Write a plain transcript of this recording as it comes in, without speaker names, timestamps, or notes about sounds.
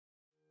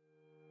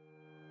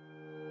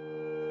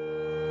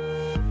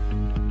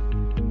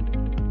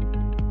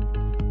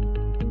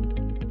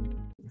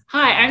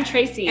I'm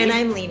Tracy. And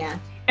I'm Lena.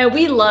 And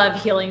we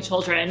love healing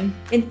children.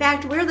 In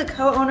fact, we're the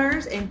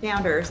co-owners and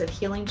founders of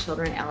Healing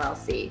Children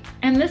LLC.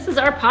 And this is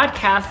our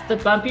podcast, The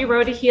Bumpy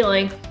Road to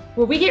Healing,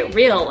 where we get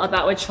real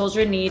about what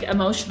children need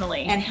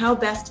emotionally. And how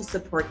best to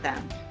support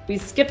them. We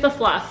skip the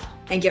fluff.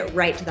 And get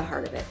right to the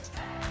heart of it.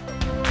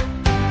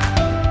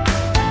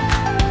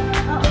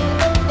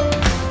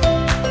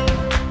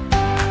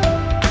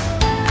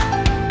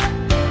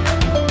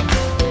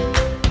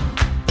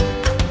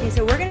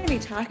 So we're going to be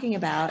talking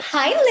about...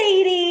 Hi,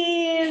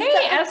 ladies.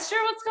 Hey, Esther,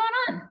 what's going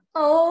on?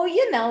 Oh,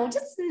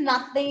 just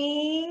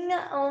nothing.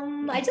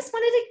 I just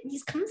wanted to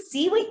just come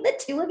see what the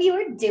two of you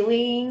are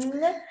doing.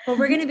 Well,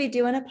 we're going to be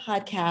doing a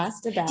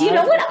podcast about... Do you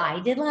know what I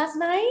did last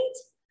night?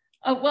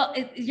 Oh, well,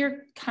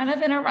 you're kind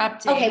of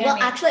interrupting. Okay,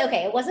 well, actually,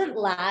 it wasn't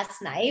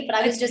last night, but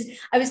I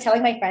was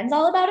telling my friends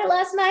all about it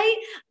last night.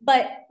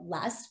 But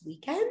last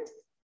weekend,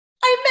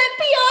 I met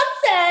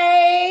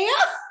Beyonce.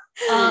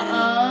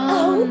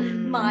 Oh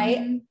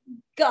my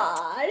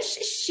gosh,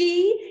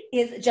 she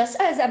is just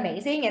as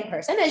amazing in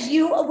person as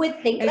you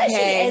would think that she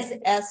is.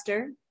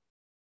 Esther,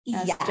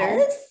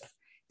 yes.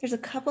 There's a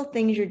couple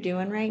things you're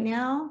doing right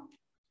now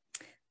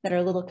that are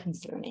a little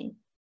concerning.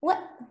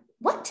 What?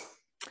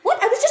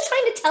 I was just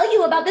trying to tell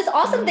you about this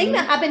awesome thing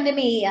that happened to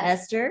me.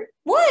 Esther?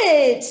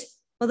 What?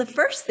 Well, the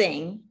first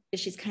thing is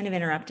she's kind of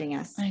interrupting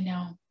us. I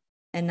know.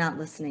 And not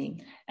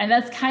listening. And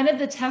that's kind of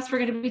the test we're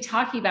going to be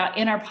talking about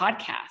in our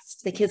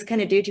podcast. The kids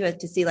kind of do to it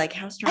to see like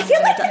how strong. I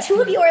feel like the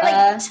two of you are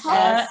like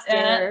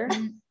Esther.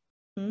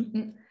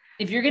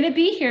 If you're going to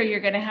be here,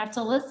 you're going to have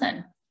to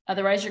listen.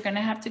 Otherwise, you're going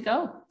to have to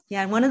go.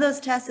 Yeah. And one of those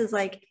tests is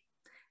like,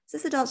 is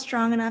this adult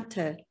strong enough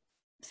to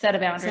set a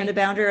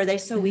boundary? Or are they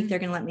so weak they're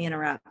going to let me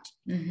interrupt?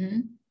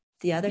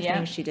 The other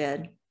thing she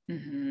did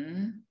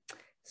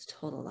is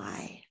told a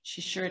lie.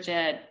 She sure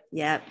did.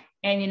 Yep.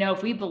 And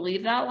if we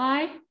believe that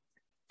lie,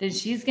 then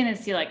she's going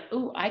to see like,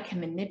 oh, I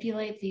can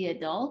manipulate the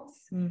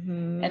adults.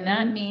 And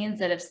that means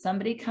that if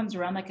somebody comes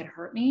around that could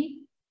hurt me,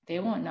 they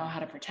won't know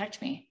how to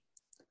protect me.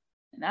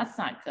 And that's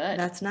not good.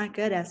 That's not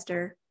good,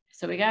 Esther.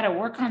 So we got to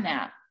work on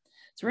that.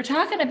 So we're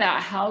talking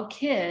about how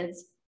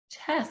kids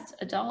test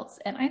adults.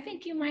 And I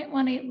think you might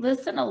want to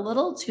listen a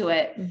little to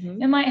it.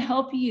 It might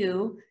help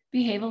you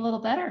behave a little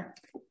better.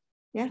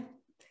 Yeah.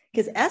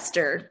 Because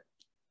Esther,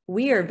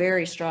 we are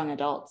very strong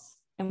adults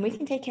and we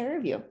can take care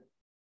of you.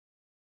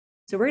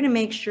 So we're going to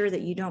make sure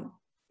that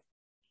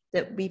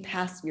that we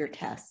pass your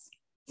tests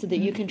so that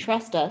you can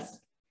trust us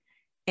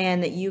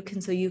and that you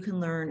can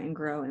learn and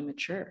grow and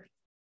mature.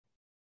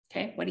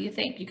 Okay. What do you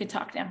think? You can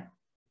talk now.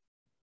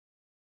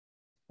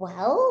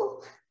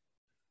 Well,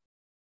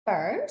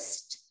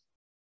 first,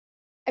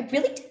 I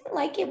really didn't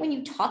like it when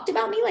you talked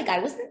about me like I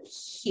wasn't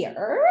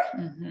here.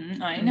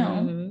 I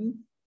know.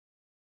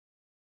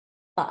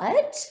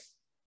 But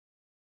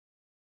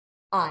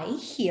I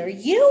hear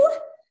you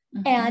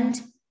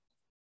and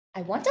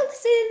I want to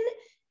listen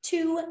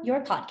to your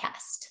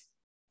podcast.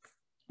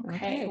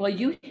 Okay. Well,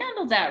 you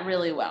handled that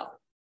really well.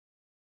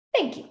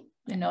 Thank you.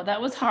 I know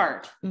that was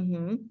hard.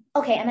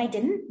 Okay. And I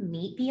didn't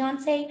meet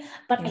Beyonce,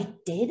 but I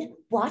did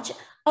watch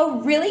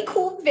a really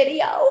cool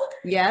video.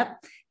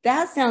 Yep.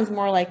 That sounds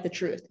more like the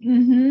truth.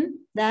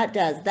 That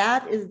does.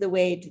 That's the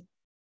way to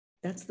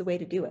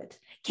do it.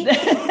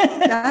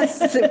 That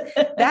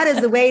is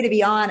the way to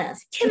be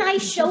honest. Can I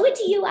show it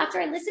to you after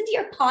I listen to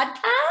your podcast?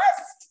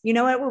 You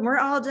know what? When we're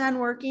all done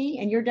working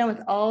and you're done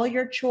with all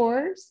your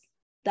chores,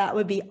 that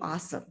would be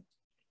awesome.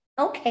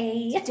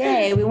 Okay.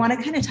 Today, we want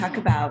to kind of talk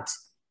about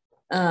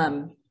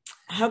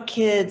how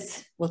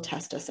kids will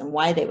test us and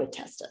why they would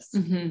test us.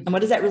 And what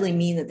does that really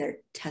mean that they're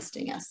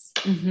testing us?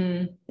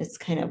 It's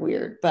kind of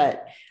weird,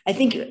 but I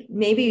think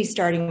maybe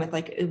starting with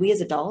like we as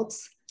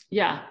adults,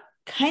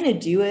 kind of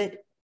do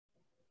it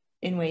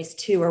in ways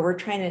too, where we're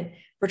trying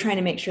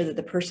to make sure that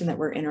the person that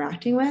we're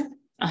interacting with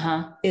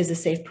is a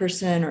safe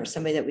person or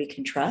somebody that we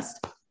can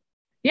trust.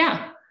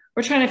 Yeah.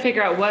 We're trying to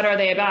figure out what are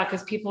they about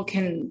because people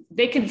can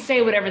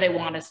say whatever they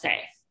want to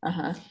say.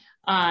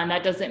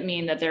 That doesn't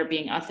mean that they're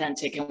being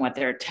authentic in what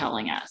they're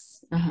telling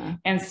us.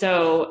 And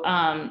so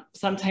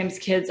sometimes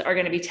kids are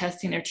going to be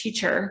testing their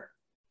teacher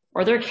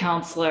or their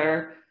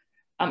counselor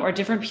or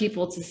different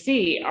people to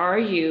see, are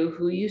you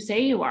who you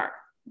say you are?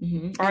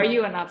 Are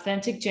you an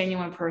authentic,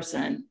 genuine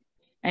person?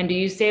 And do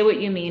you say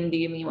what you mean? Do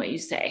you mean what you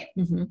say?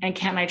 And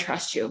can I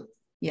trust you?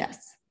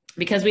 Yes.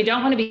 Because we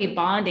don't want to be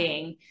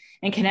bonding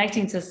and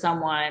connecting to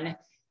someone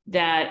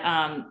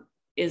that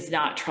is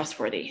not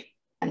trustworthy.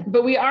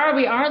 But we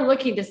are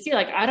looking to see,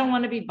 like, I don't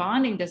want to be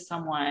bonding to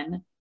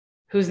someone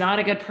who's not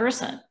a good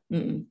person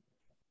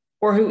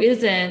or who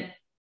isn't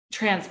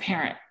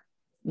transparent.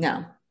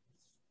 No.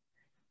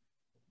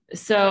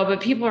 So,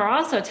 but people are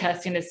also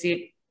testing to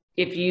see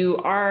if you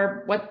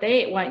are what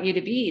they want you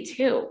to be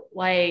too.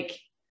 Like,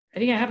 I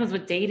think it happens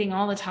with dating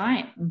all the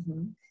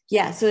time.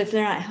 Yeah. So if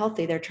they're not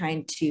healthy, they're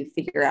trying to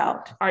figure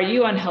out, are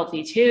you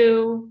unhealthy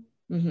too?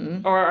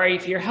 Or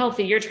if you're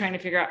healthy, you're trying to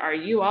figure out, are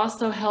you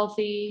also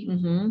healthy?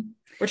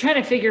 We're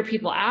trying to figure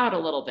people out a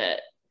little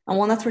bit. And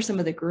well, that's where some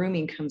of the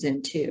grooming comes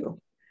in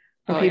too.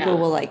 Where people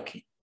will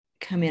like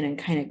come in and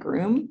kind of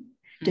groom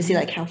to see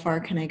like, how far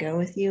can I go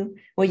with you?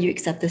 Will you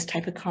accept this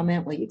type of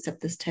comment? Will you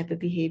accept this type of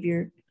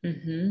behavior?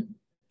 And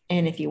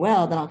if you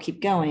will, then I'll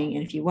keep going.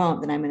 And if you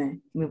won't, then I'm going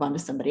to move on to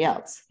somebody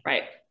else.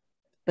 Right.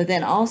 But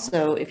then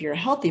also, if you're a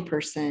healthy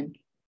person,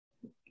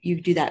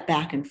 you do that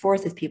back and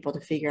forth with people to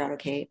figure out,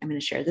 okay, I'm going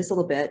to share this a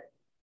little bit.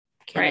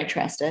 Can I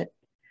trust it?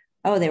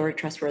 Oh, they were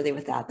trustworthy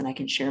with that. Then I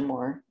can share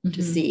more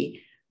to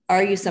see,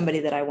 are you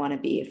somebody that I want to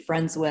be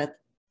friends with,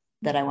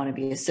 that I want to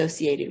be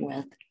associated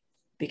with,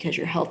 because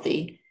you're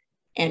healthy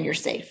and you're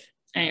safe.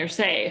 And you're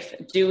safe.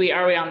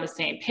 Are we on the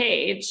same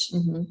page?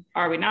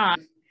 Are we not?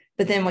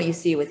 But then what you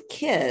see with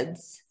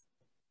kids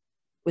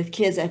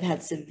that have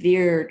had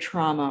severe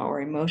trauma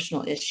or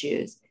emotional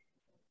issues,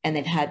 and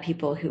they've had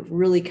people who've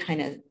really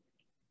kind of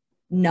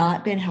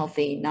not been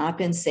healthy, not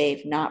been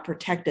safe, not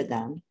protected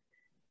them,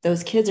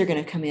 those kids are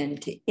going to come in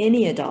to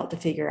any adult to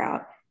figure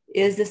out,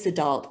 is this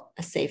adult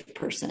a safe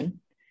person?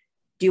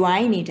 Do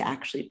I need to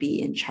actually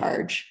be in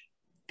charge?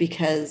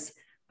 Because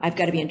I've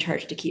got to be in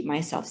charge to keep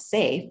myself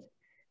safe.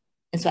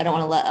 And so I don't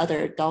want to let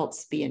other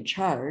adults be in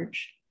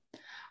charge.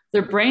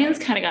 Their brain's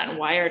kind of gotten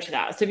wired to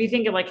that. So if you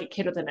think of like a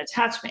kid with an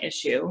attachment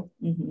issue,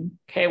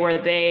 okay,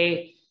 where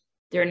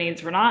their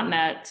needs were not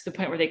met to the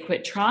point where they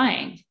quit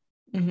trying,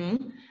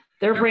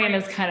 their brain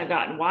has kind of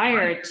gotten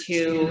wired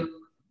to,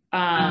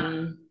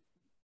 I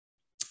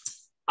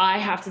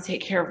have to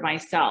take care of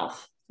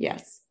myself.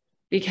 Yes.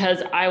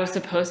 Because I was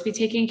supposed to be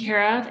taken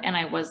care of and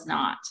I was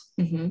not.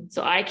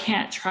 So I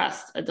can't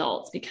trust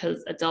adults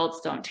because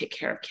adults don't take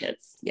care of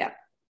kids. Yeah.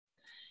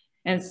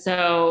 And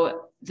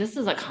so this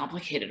is a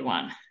complicated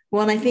one.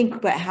 Well, and I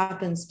think what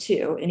happens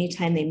too,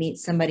 anytime they meet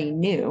somebody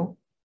new,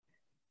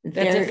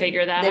 they have to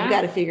figure that out. They've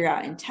got to figure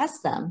out and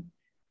test them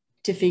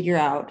to figure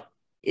out,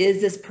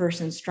 is this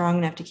person strong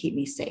enough to keep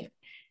me safe?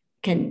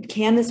 Can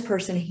this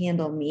person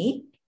handle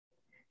me?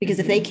 Because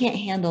if they can't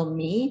handle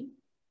me,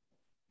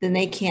 then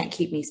they can't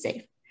keep me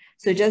safe.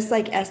 So just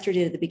like Esther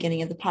did at the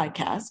beginning of the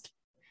podcast,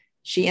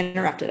 she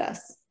interrupted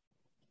us.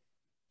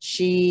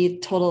 She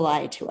told a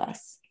lie to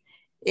us.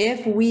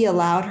 If we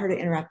allowed her to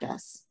interrupt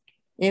us,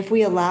 if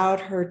we allowed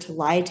her to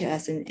lie to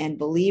us and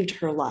believed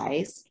her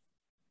lies,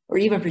 or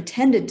even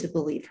pretended to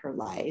believe her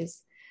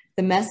lies,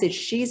 the message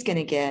she's going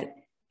to get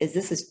is,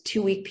 this is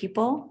two weak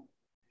people.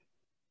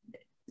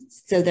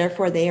 So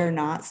therefore they are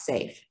not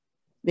safe.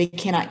 They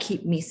cannot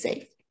keep me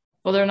safe.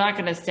 Well, they're not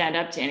going to stand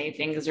up to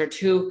anything because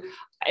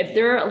if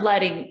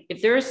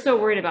they're so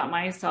worried about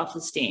my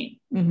self-esteem,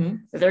 that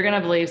they're going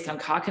to believe some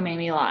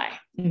cockamamie lie,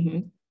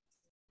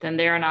 then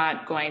they're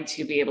not going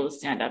to be able to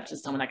stand up to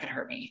someone that could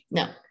hurt me.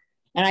 No.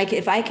 And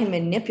if I can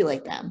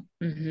manipulate them,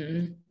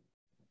 then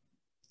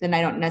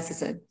I'm not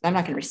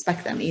going to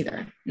respect them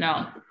either.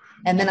 No.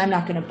 And then I'm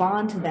not going to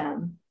bond to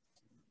them.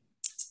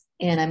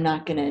 And I'm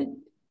not going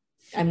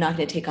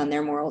to take on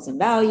their morals and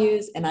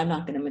values, and I'm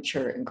not going to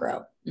mature and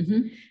grow.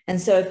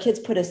 And so if kids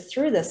put us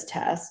through this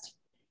test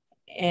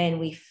and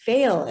we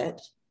fail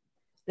it,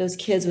 those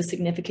kids with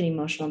significant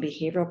emotional and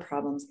behavioral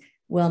problems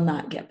will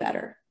not get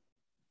better.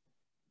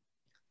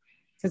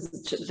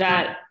 Because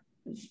that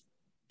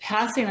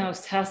passing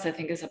those tests, I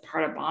think, is a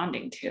part of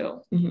bonding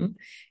too.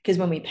 Because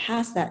when we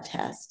pass that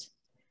test,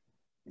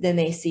 then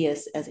they see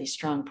us as a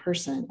strong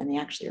person, and they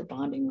actually are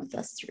bonding with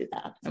us through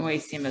that. And we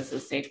see them as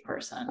a safe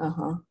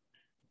person.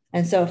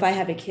 And so if I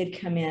have a kid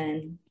come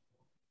in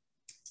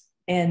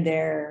and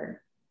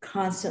they're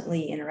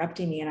constantly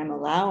interrupting me and I'm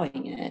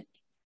allowing it,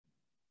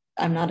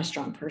 I'm not a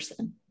strong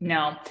person.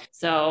 No.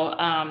 So,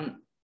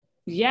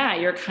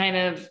 you're kind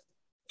of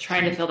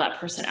trying to fill that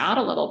person out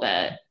a little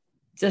bit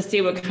to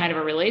see what kind of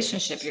a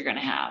relationship you're going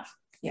to have.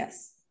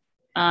 Yes.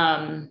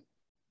 And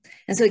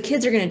so the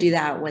kids are going to do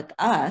that with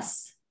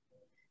us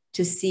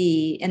to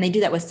see, and they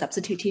do that with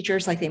substitute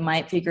teachers. Like they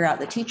might figure out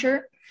the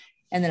teacher,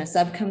 and then a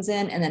sub comes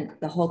in, and then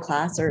the whole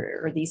class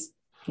or these,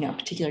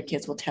 particular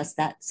kids will test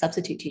that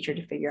substitute teacher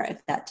to figure out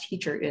if that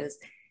teacher is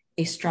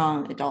a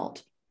strong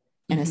adult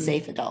and a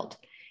safe adult.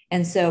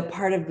 And so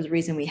part of the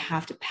reason we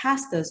have to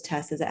pass those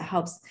tests is it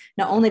helps,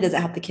 not only does it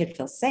help the kid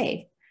feel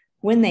safe,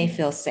 when they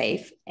feel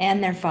safe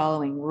and they're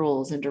following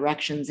rules and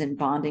directions and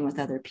bonding with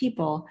other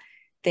people,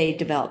 they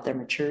develop their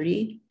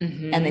maturity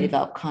and they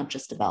develop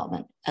conscious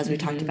development, as we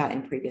talked about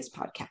in previous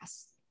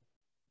podcasts.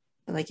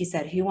 But like you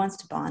said, who wants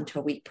to bond to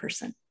a weak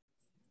person?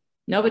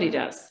 Nobody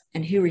does.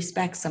 And who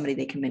respects somebody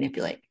they can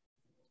manipulate?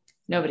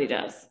 Nobody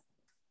does.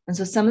 And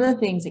so some of the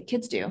things that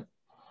kids do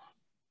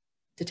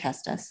to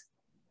test us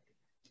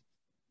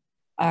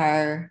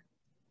are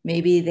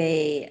maybe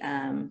they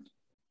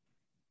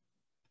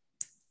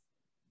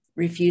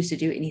refuse to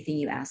do anything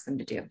you ask them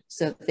to do.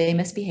 So if they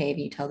misbehave,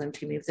 you tell them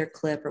to move their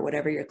clip or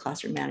whatever your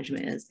classroom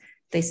management is,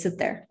 they sit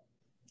there.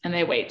 And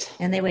they wait.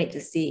 And they wait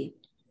to see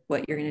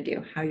what you're going to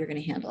do, how you're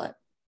going to handle it.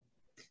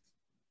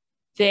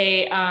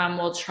 They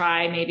will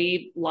try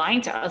maybe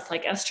lying to us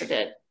like Esther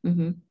did.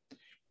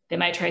 They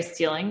might try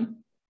stealing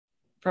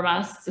from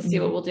us to see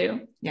what we'll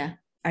do. Yeah.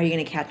 Are you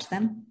going to catch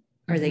them,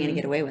 or are they going to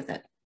get away with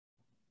it?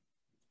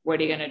 What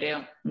are you going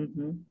to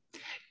do?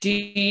 Do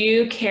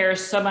you care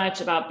so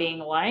much about being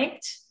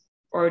liked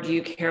or do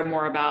you care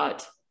more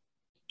about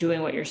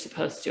doing what you're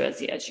supposed to as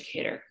the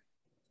educator?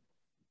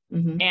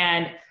 Mm-hmm.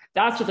 And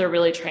that's what they're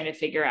really trying to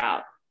figure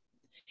out.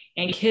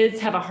 And kids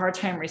have a hard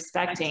time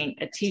respecting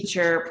a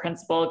teacher,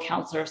 principal,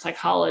 counselor,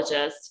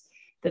 psychologist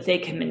that they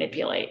can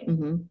manipulate.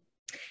 Mm-hmm.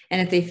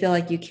 And if they feel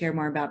like you care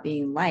more about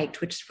being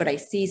liked, which is what I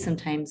see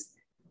sometimes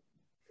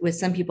with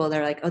some people,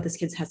 they're like, oh, this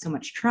kid's had so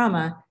much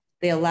trauma.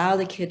 They allow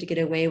the kid to get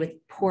away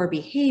with poor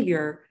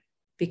behavior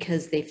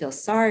because they feel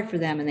sorry for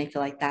them and they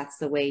feel like that's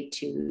the way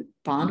to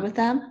bond with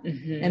them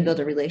mm-hmm. and build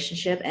a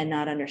relationship, and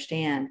not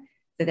understand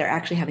that they're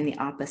actually having the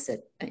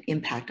opposite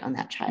impact on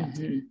that child.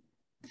 Mm-hmm.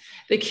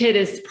 The kid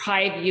is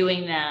probably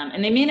viewing them,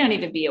 and they may not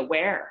even be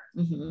aware,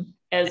 mm-hmm.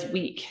 as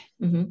weak.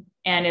 Mm-hmm.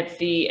 And if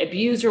the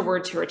abuser were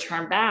to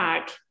return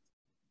back,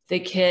 the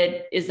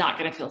kid is not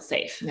going to feel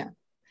safe. Yeah.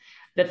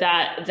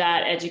 That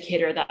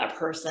educator, that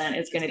person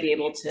is going to be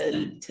able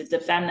to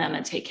defend them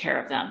and take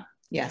care of them.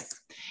 Yes.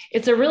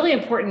 It's a really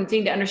important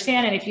thing to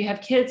understand. And if you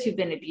have kids who've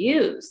been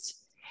abused,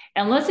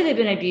 and let's say they've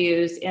been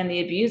abused and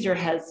the abuser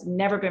has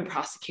never been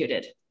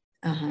prosecuted,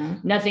 uh-huh.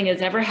 nothing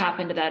has ever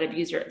happened to that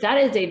abuser, that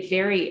is a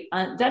very,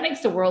 that makes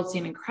the world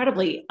seem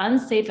incredibly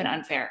unsafe and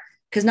unfair.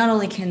 Because not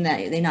only can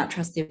they not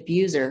trust the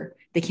abuser,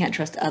 they can't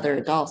trust other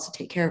adults to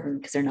take care of them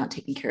because they're not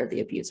taking care of the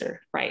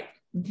abuser. Right.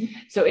 Mm-hmm.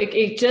 So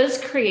it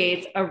just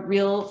creates a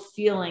real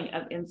feeling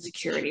of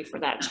insecurity for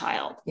that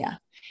child. Yeah.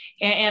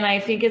 And I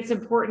think it's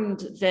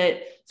important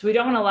that, so we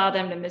don't allow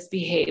them to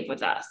misbehave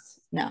with us.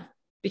 No.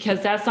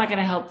 Because that's not going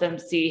to help them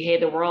see, hey,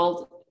 the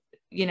world,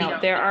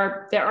 there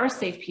are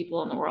safe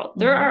people in the world.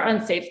 There mm-hmm. are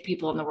unsafe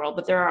people in the world,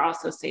 but there are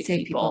also safe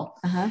people.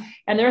 Uh-huh.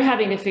 And they're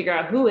having to figure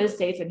out who is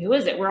safe and who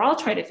isn't. We're all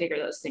trying to figure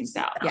those things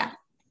out. Yeah.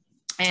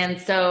 And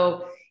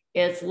so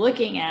it's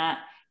looking at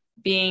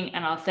being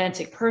an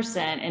authentic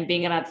person, and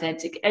being an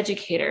authentic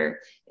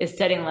educator is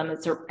setting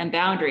limits and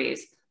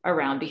boundaries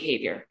around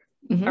behavior,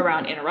 mm-hmm.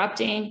 around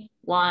interrupting,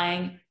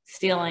 lying,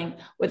 stealing,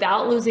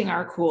 without losing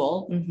our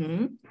cool,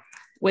 mm-hmm.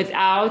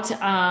 without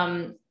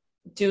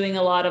doing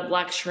a lot of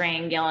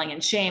lecturing, yelling,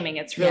 and shaming.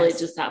 It's really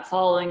yes. just that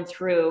following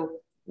through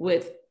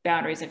with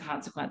boundaries and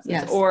consequences,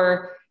 yes.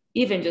 or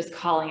even just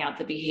calling out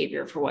the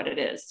behavior for what it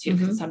is too,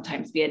 mm-hmm. can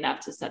sometimes be enough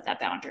to set that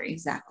boundary.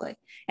 Exactly.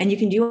 And you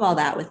can do all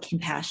that with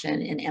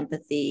compassion and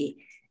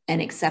empathy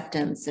and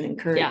acceptance and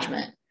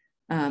encouragement,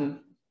 and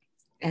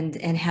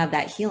have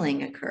that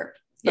healing occur.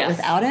 But yes.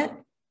 without it,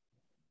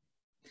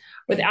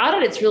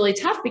 it's really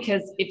tough,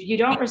 because if you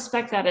don't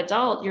respect that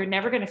adult, you're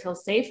never going to feel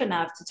safe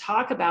enough to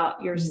talk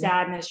about your mm-hmm.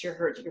 sadness, your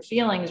hurt, your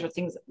feelings, or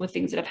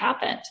things that have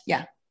happened.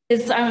 Yeah.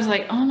 I was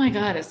like, oh my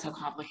God, it's so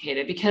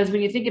complicated, because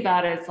when you think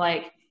about it, it's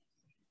like,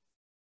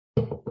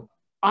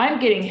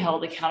 I'm getting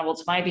held accountable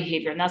to my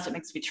behavior, and that's what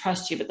makes me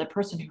trust you. But the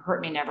person who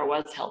hurt me never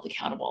was held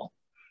accountable.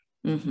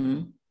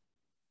 Mm-hmm.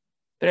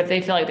 But if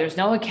they feel like there's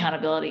no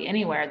accountability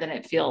anywhere, then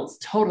it feels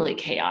totally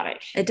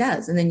chaotic. It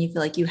does. And then you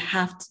feel like you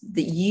have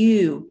to,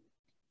 you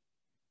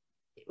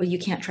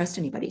can't trust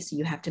anybody. So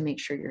you have to make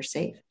sure you're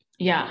safe.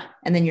 Yeah.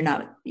 And then you're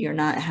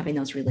not having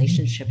those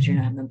relationships. You're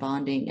not having the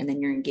bonding, and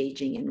then you're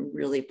engaging in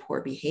really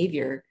poor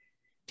behavior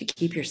to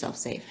keep yourself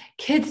safe.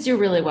 Kids do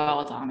really well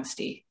with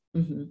honesty.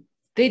 Mm-hmm.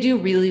 They do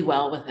really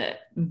well with it.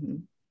 Mm-hmm.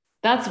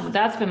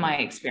 That's been my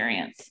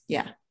experience.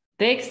 Yeah.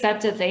 They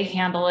accept it. They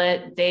handle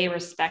it. They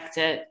respect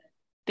it.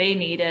 They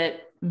need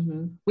it.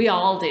 Mm-hmm. We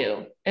all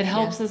do. It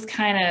helps us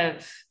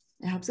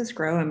it helps us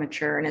grow and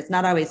mature. And it's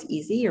not always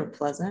easy or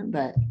pleasant,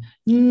 but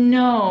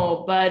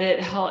it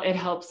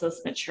helps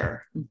us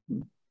mature.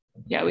 Mm-hmm.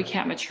 Yeah. We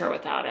can't mature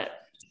without it.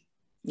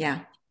 Yeah.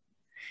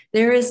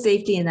 There is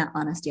safety in that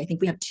honesty. I think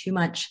we have too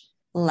much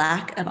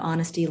lack of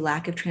honesty,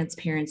 lack of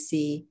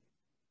transparency,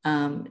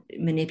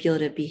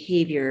 manipulative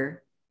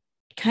behavior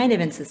kind of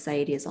in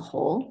society as a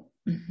whole,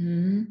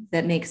 mm-hmm.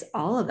 that makes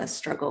all of us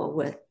struggle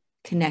with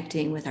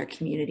connecting with our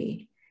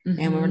community. Mm-hmm.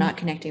 And when we're not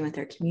connecting with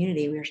our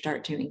community, we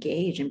start to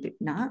engage in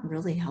not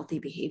really healthy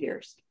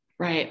behaviors.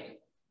 Right.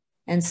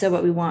 And so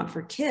what we want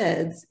for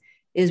kids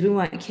is we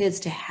want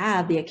kids to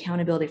have the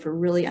accountability for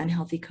really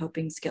unhealthy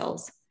coping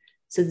skills,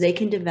 so they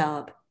can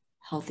develop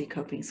healthy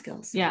coping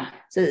skills. Yeah.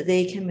 So that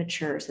they can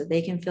mature, so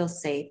they can feel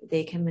safe,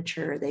 they can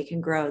mature, they can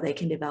grow, they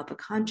can develop a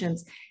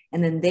conscience,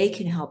 and then they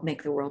can help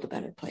make the world a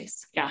better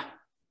place. Yeah.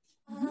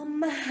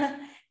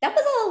 That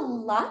was a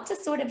lot to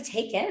sort of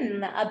take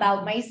in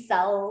about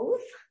myself.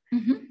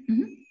 Mm-hmm,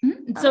 mm-hmm,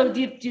 mm-hmm. So do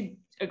you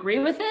agree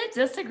with it?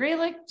 Disagree?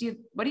 What do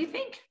you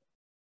think?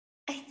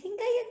 I think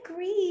I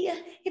agree.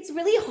 It's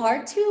really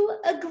hard to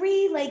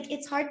agree. Like,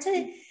 it's hard to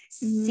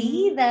mm-hmm.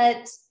 see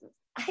that,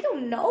 I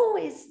don't know,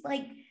 is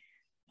like,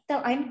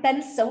 that I've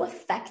been so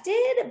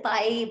affected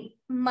by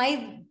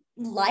my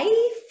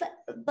life,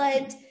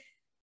 but,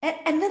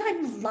 and then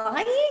I'm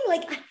lying.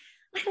 Like,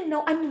 I don't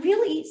know. I'm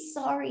really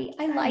sorry.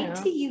 I lied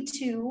to you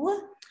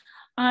too.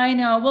 I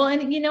know. Well,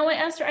 and you know what,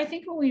 Esther, I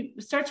think when we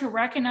start to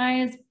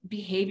recognize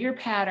behavior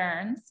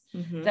patterns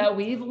mm-hmm. that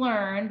we've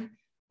learned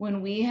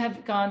when we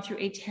have gone through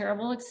a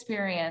terrible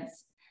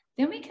experience,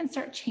 then we can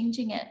start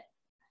changing it.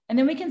 And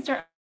then we can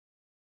start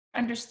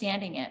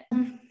understanding it.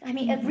 I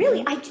mean,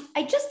 really,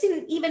 I just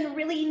didn't even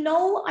really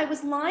know I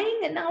was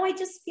lying. And now I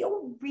just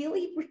feel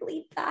really,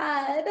 really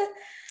bad.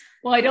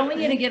 Well, I don't want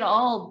you to get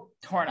all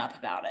torn up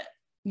about it.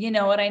 You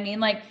know what I mean?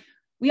 Like,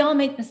 we all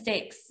make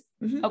mistakes.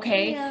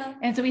 Okay. Yeah.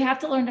 And so we have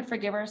to learn to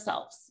forgive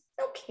ourselves.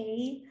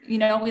 Okay. You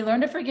know, we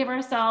learn to forgive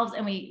ourselves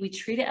and we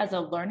treat it as a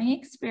learning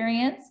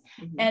experience.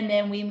 And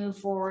then we move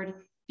forward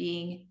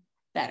being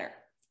better.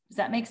 Does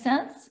that make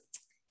sense?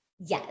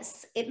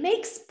 Yes, it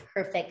makes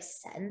perfect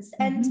sense.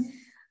 And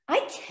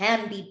I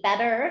can be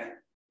better.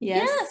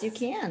 Yes, you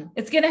can.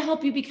 It's going to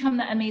help you become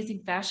the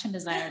amazing fashion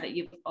designer that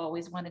you've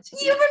always wanted to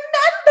be. You remember?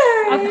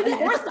 Of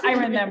course I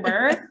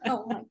remember.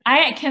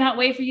 I cannot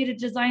wait for you to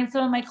design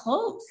some of my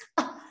clothes.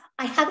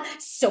 I have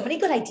so many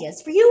good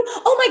ideas for you.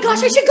 Oh my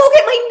gosh, I should go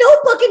get my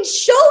notebook and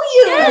show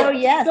you. Yes. Oh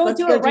yes, let's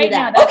do it right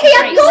now. Okay,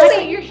 I'm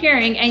going. If you're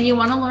hearing and you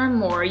want to learn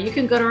more, you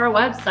can go to our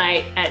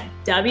website at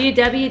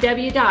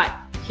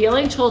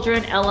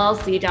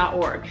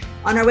www.healingchildrenllc.org.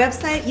 On our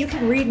website, you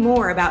can read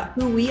more about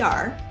who we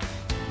are.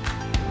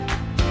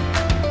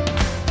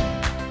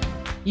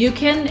 You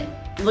can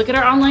look at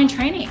our online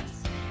trainings.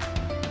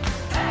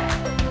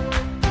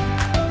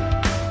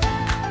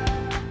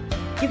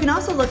 You can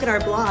also look at our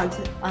blogs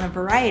on a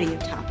variety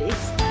of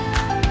topics.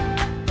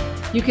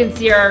 You can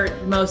see our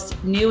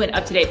most new and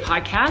up-to-date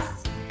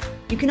podcasts.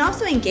 You can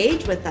also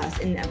engage with us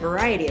in a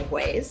variety of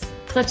ways,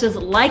 such as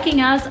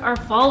liking us or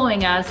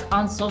following us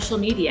on social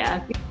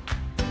media. You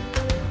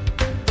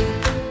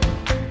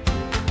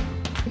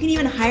can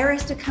even hire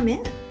us to come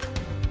in.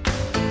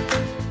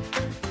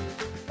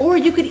 Or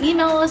you could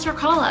email us or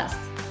call us.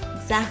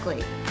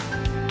 Exactly.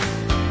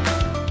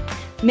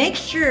 Make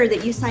sure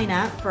that you sign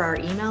up for our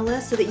email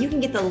list so that you can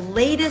get the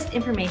latest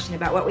information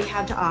about what we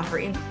have to offer,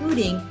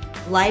 including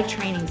live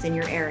trainings in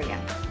your area.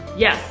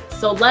 Yes,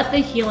 so let the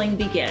healing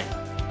begin.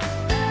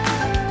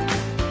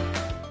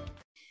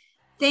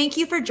 Thank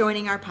you for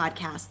joining our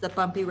podcast, The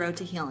Bumpy Road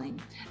to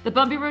Healing. The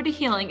Bumpy Road to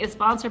Healing is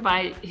sponsored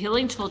by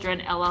Healing Children,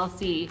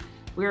 LLC.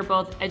 We are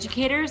both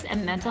educators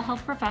and mental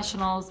health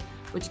professionals,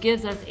 which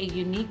gives us a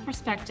unique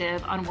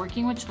perspective on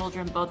working with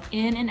children both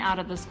in and out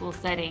of the school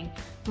setting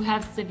who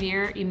have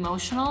severe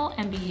emotional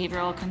and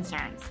behavioral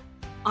concerns.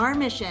 Our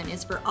mission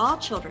is for all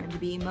children to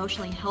be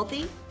emotionally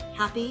healthy,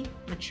 happy,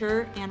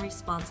 mature, and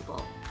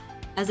responsible.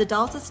 As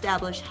adults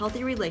establish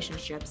healthy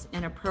relationships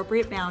and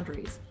appropriate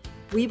boundaries,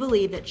 we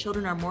believe that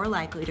children are more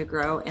likely to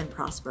grow and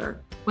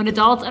prosper. When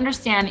adults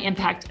understand the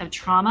impact of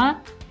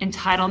trauma,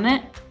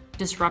 entitlement,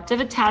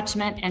 disruptive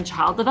attachment, and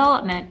child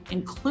development,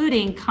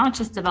 including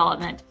conscious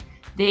development,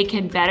 they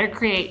can better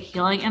create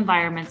healing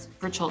environments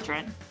for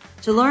children.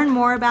 To learn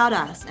more about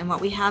us and what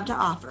we have to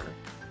offer,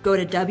 go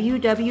to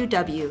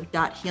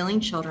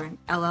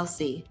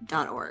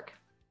www.healingchildrenllc.org.